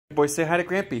Boy, say hi to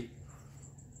Grampy.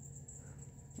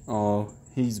 Oh,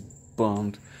 he's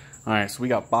bummed. Alright, so we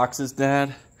got boxes,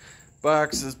 Dad.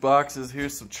 Boxes.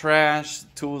 Here's some trash.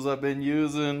 Tools I've been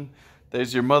using.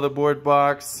 There's your motherboard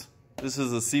box. This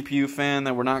is a CPU fan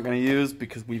that we're not going to use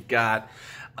because we've got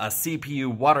a CPU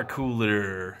water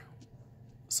cooler.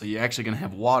 So you're actually going to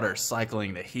have water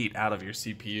cycling the heat out of your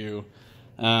CPU.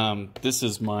 This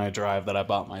is my drive that I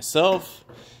bought myself.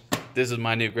 This is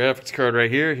my new graphics card right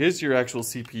here. Here's your actual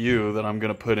CPU that I'm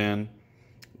going to put in.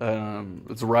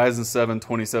 It's a Ryzen 7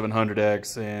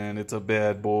 2700X, and it's a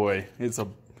bad boy. It's a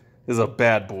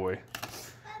bad boy.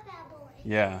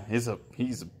 Yeah, he's a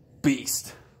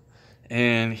beast.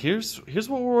 And here's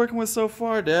what we're working with so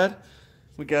far, Dad.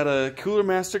 We got a Cooler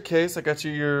Master case. I got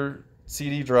you your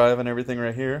CD drive and everything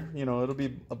right here. You know, it'll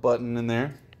be a button in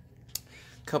there.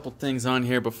 Couple things on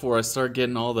here before I start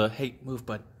getting all the, hey, move,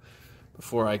 bud.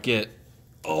 Before I get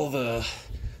all the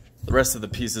rest of the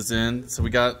pieces in. So we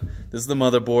got, this is the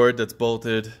motherboard that's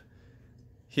bolted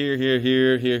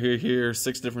here,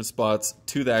 6 different spots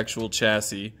to the actual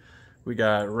chassis. We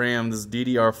got RAM, this is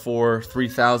DDR4,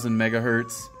 3000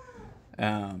 megahertz.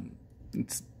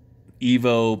 It's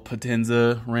Evo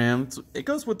Potenza RAM. It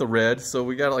goes with the red, so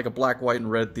we got like a black, white, and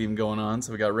red theme going on.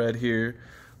 So we got red here,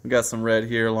 we got some red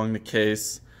here along the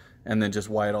case, and then just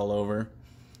white all over.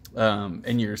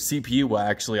 And your CPU will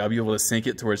actually, I'll be able to sync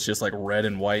it to where it's just like red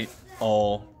and white.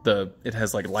 It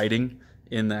has like lighting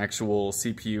in the actual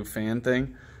CPU fan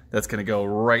thing. That's gonna go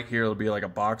right here. It'll be like a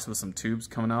box with some tubes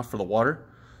coming out for the water.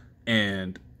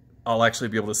 And I'll actually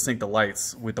be able to sync the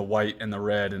lights with the white and the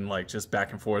red and like just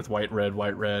back and forth, white, red,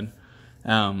 white, red.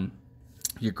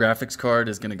 Your graphics card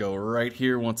is gonna go right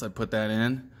here once I put that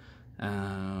in.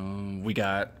 We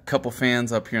got a couple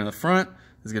fans up here in the front.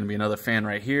 There's going to be another fan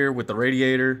right here with the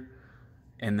radiator.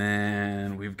 And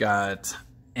then we've got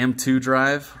M2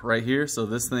 drive right here. So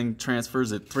this thing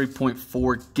transfers at 3.4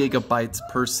 gigabytes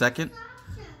per second.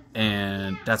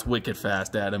 And that's wicked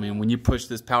fast, Dad. I mean, when you push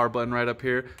this power button right up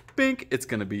here, bink, it's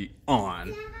going to be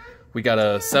on. We got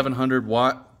a 700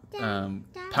 watt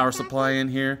power supply in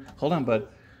here. Hold on, bud.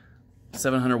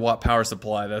 700 watt power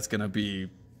supply. That's going to be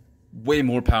way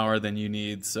more power than you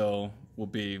need. So we'll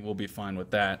be fine with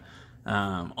that.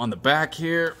 On the back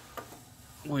here,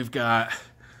 we've got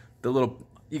the little,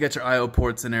 you got your I/O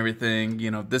ports and everything.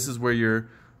 You know, this is where you're,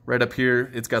 right up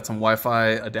here, it's got some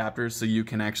Wi-Fi adapters, so you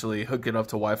can actually hook it up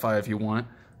to Wi-Fi if you want.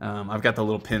 I've got the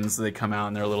little pins, they come out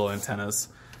and they're little antennas.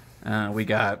 We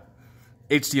got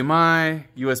HDMI,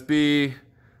 USB.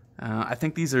 I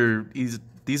think these are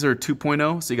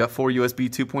 2.0, so you got 4 USB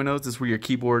 2.0s. This is where your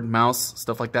keyboard, mouse,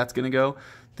 stuff like that's gonna go.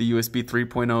 The USB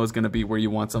 3.0 is going to be where you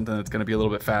want something that's going to be a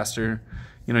little bit faster.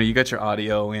 You know, you got your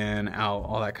audio in, out,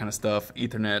 all that kind of stuff.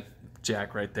 Ethernet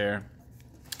jack right there.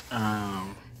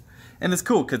 And it's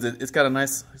cool because it's got a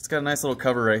nice little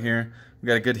cover right here. We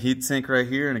got a good heat sink right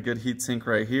here and a good heat sink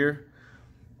right here.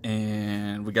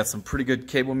 And we got some pretty good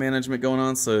cable management going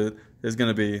on. So there's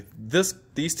going to be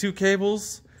these 2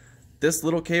 cables, this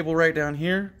little cable right down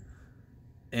here,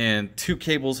 and 2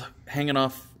 cables hanging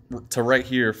off to right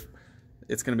here.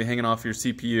 It's going to be hanging off your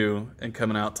CPU and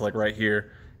coming out to like right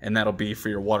here, and that'll be for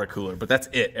your water cooler. But that's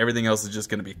it. Everything else is just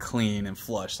going to be clean and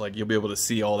flush. Like, you'll be able to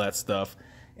see all that stuff.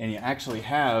 And you actually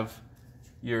have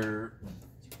your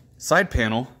side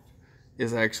panel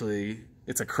is actually,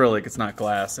 it's acrylic, it's not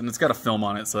glass, and it's got a film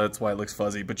on it, so that's why it looks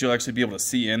fuzzy. But you'll actually be able to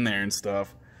see in there and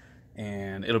stuff,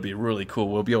 and it'll be really cool.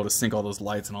 We'll be able to sync all those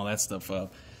lights and all that stuff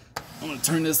up. I'm going to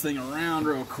turn this thing around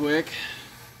real quick.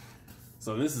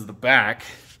 So this is the back.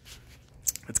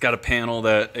 It's got a panel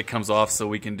that it comes off so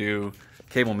we can do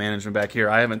cable management back here.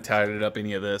 I haven't tied it up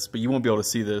any of this, but you won't be able to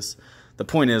see this. The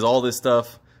point is, all this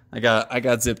stuff, I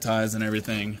got zip ties and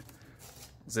everything.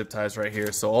 Zip ties right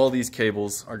here. So all these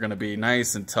cables are going to be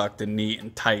nice and tucked and neat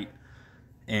and tight,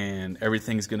 and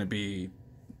everything's going to be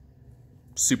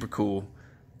super cool.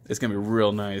 It's going to be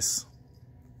real nice.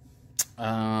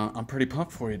 I'm pretty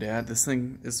pumped for you, Dad. This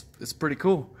thing is pretty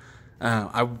cool.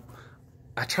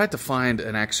 I tried to find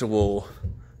an actual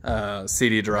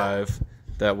CD drive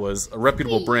that was a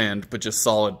reputable brand, but just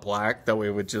solid black. That way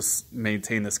it would just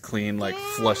maintain this clean, like,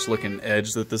 flush-looking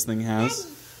edge that this thing has.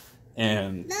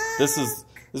 And this is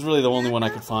really the only one I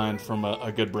could find from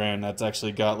a good brand that's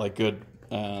actually got like good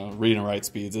read and write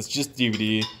speeds. It's just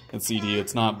DVD and CD.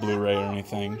 It's not Blu-ray or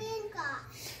anything.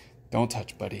 Don't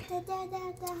touch, buddy.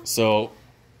 So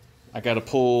I got to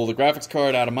pull the graphics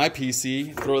card out of my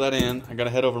PC, throw that in. I got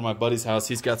to head over to my buddy's house.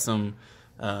 He's got some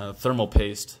thermal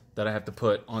paste that I have to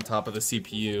put on top of the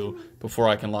CPU before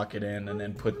I can lock it in, and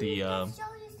then put the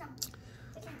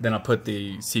Then I'll put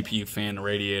the CPU fan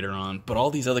radiator on. But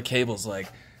all these other cables, like,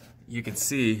 you can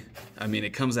see, I mean,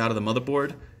 it comes out of the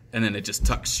motherboard and then it just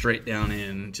tucks straight down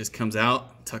in. It just comes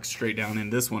out, tucks straight down in.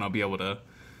 This one I'll be able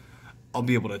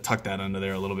to tuck that under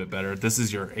there a little bit better. This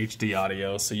is your HD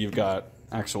audio, so you've got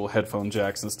actual headphone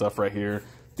jacks and stuff right here.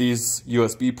 These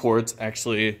USB ports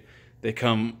actually, they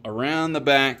come around the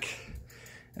back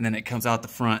and then it comes out the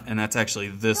front, and that's actually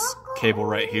this cable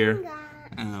right here.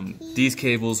 These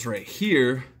cables right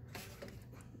here,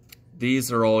 these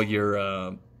are all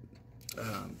your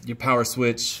power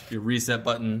switch, your reset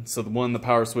button. So the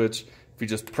power switch, if you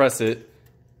just press it,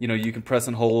 you know, you can press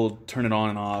and hold, turn it on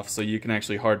and off, so you can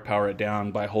actually hard power it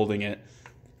down by holding it.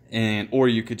 Or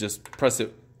you could just press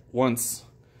it once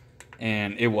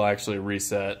and it will actually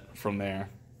reset from there.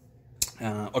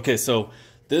 Okay, so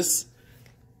this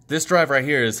drive right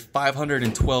here is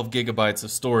 512 gigabytes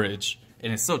of storage,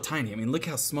 and it's so tiny. I mean, look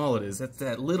how small it is. That's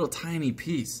that little tiny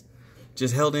piece.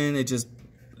 Just held in,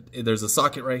 there's a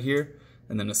socket right here,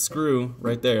 and then a screw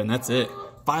right there, and that's it.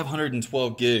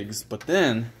 512 gigs, but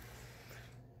then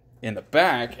in the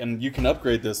back, and you can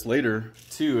upgrade this later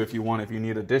too if you want, if you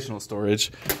need additional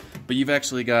storage, but you've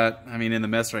actually got, I mean, in the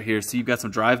mess right here, so you've got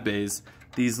some drive bays.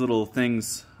 These little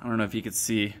things, I don't know if you can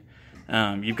see,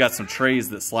 you've got some trays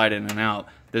that slide in and out.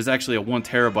 There's actually a 1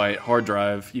 terabyte hard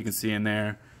drive you can see in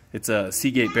there. It's a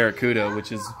Seagate Barracuda,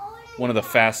 which is one of the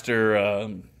faster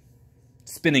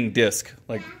spinning disk,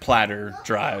 like platter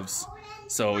drives.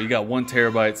 So you got 1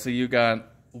 terabyte, so you got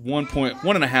 1.5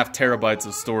 terabytes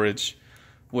of storage,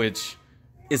 which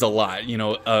is a lot. You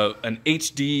know, an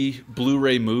HD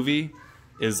Blu-ray movie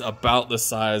is about the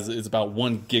size, it's about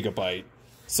 1 gigabyte.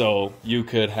 So you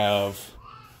could have,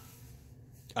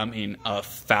 I mean,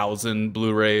 1,000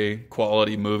 Blu-ray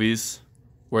quality movies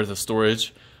worth of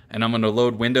storage. And I'm gonna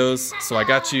load Windows. So I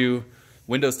got you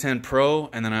Windows 10 Pro,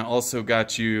 and then I also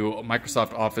got you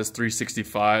Microsoft Office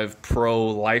 365 Pro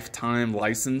lifetime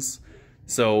license.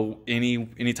 So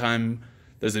anytime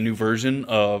there's a new version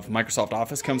of Microsoft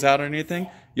Office comes out or anything,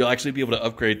 you'll actually be able to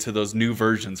upgrade to those new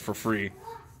versions for free.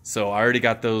 So I already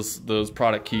got those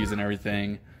product keys and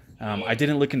everything. I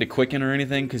didn't look into Quicken or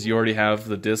anything because you already have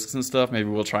the discs and stuff. Maybe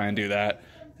we'll try and do that.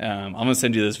 I'm gonna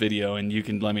send you this video and you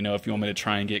can let me know if you want me to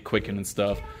try and get Quicken and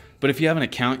stuff. But if you have an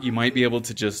account, you might be able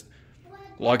to just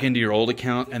log into your old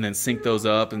account and then sync those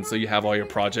up, and so you have all your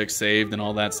projects saved and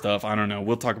all that stuff. I don't know.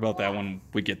 We'll talk about that when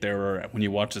we get there or when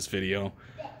you watch this video.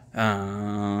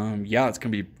 Yeah, it's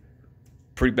gonna be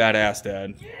pretty badass,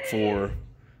 Dad. For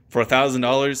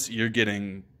 $1,000, you're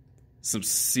getting some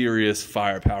serious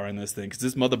firepower in this thing, because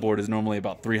this motherboard is normally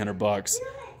about 300 bucks,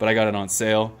 but I got it on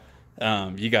sale.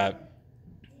 You got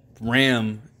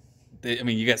RAM. I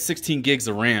mean, you got 16 gigs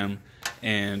of RAM,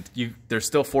 and there's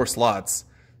still 4 slots,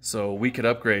 so we could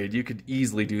upgrade. You could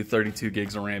easily do 32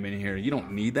 gigs of RAM in here. You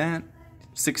don't need that.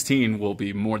 16 will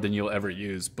be more than you'll ever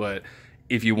use, but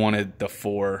if you wanted the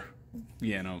 4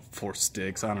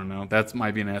 sticks, I don't know. That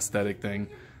might be an aesthetic thing.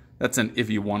 That's an if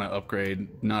you want to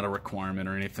upgrade, not a requirement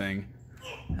or anything.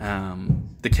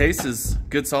 The case is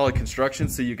good, solid construction,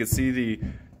 so you can see the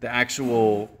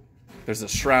actual. There's a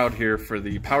shroud here for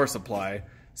the power supply.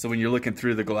 So when you're looking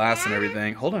through the glass and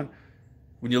everything, hold on.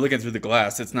 When you're looking through the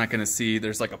glass, it's not going to see.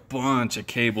 There's like a bunch of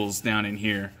cables down in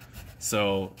here,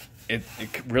 so it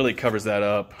really covers that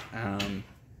up.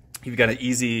 You've got an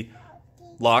easy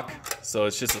lock, so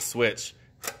it's just a switch.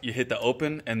 You hit the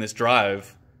open, and this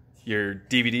drive, your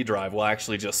DVD drive, will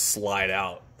actually just slide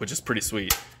out, which is pretty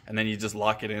sweet. And then you just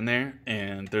lock it in there,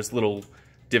 and there's little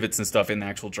divots and stuff in the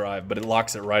actual drive, but it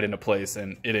locks it right into place,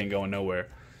 and it ain't going nowhere.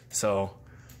 So,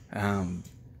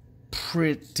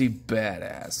 pretty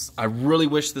badass. I really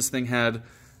wish this thing had,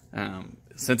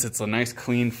 since it's a nice,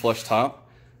 clean, flush top,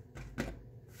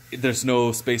 there's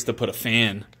no space to put a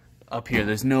fan up here.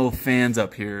 There's no fans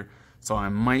up here, so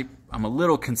I'm a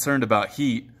little concerned about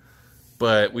heat,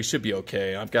 but we should be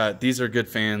okay. These are good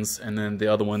fans, and then the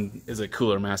other one is a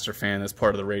Cooler Master fan that's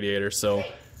part of the radiator. So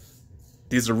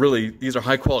these are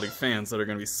high quality fans that are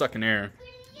going to be sucking air.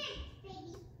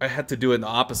 I had to do it in the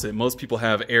opposite. Most people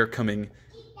have air coming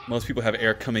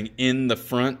in the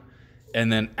front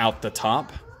and then out the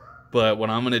top. But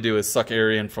what I'm going to do is suck air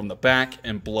in from the back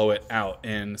and blow it out.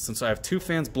 And since I have 2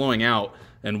 fans blowing out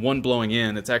and 1 blowing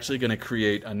in, it's actually going to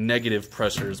create a negative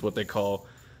pressure, is what they call.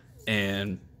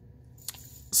 And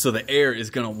so the air is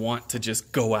going to want to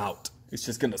just go out. It's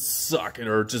just going to suck it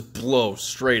or just blow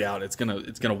straight out. It's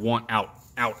going to want out,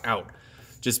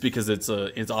 just because it's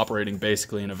operating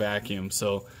basically in a vacuum.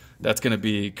 So that's going to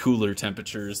be cooler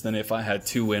temperatures than if I had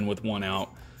 2 in with 1 out.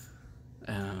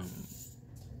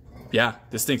 Yeah,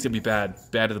 this thing's going to be bad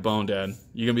to the bone, Dad.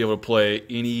 You're going to be able to play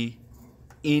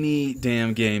any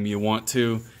damn game you want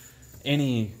to.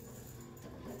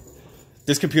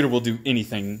 this computer will do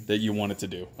anything that you want it to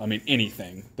do. I mean,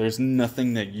 anything. There's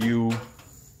nothing that you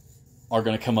are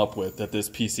going to come up with that this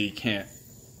PC can't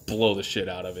blow the shit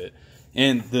out of it.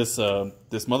 And this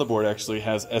this motherboard actually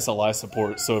has SLI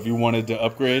support, so if you wanted to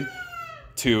upgrade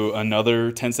to another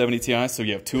 1070 Ti, so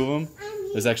you have two of them,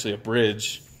 there's actually a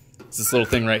bridge. It's this little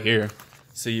thing right here,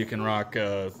 so you can rock,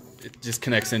 it just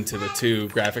connects into the two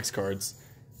graphics cards,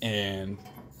 and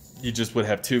you just would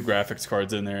have two graphics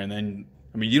cards in there, and then,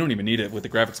 I mean, you don't even need it. With the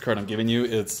graphics card I'm giving you,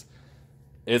 it's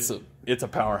a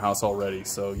powerhouse already,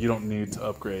 so you don't need to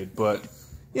upgrade. But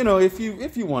you know, if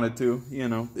you wanted to, you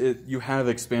know, you have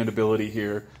expandability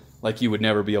here like you would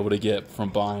never be able to get from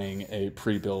buying a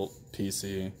pre-built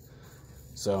PC.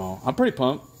 So I'm pretty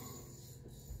pumped.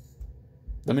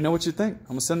 Let me know what you think. I'm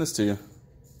gonna send this to you.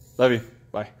 Love you.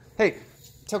 Bye. Hey,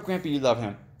 tell Grandpa you love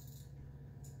him.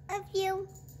 Love you.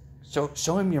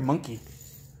 Show him your monkey.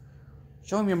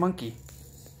 Show him your monkey.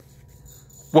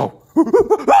 Whoa.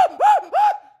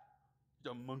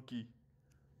 The monkey.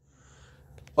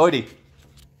 Odie,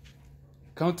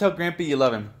 come tell Grandpa you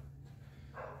love him.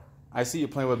 I see you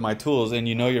playing with my tools and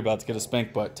you know you're about to get a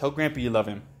spank butt. Tell Grandpa you love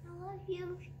him. I love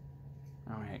you.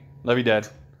 Alright. Love you, Dad.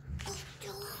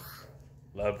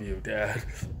 Love you, Dad.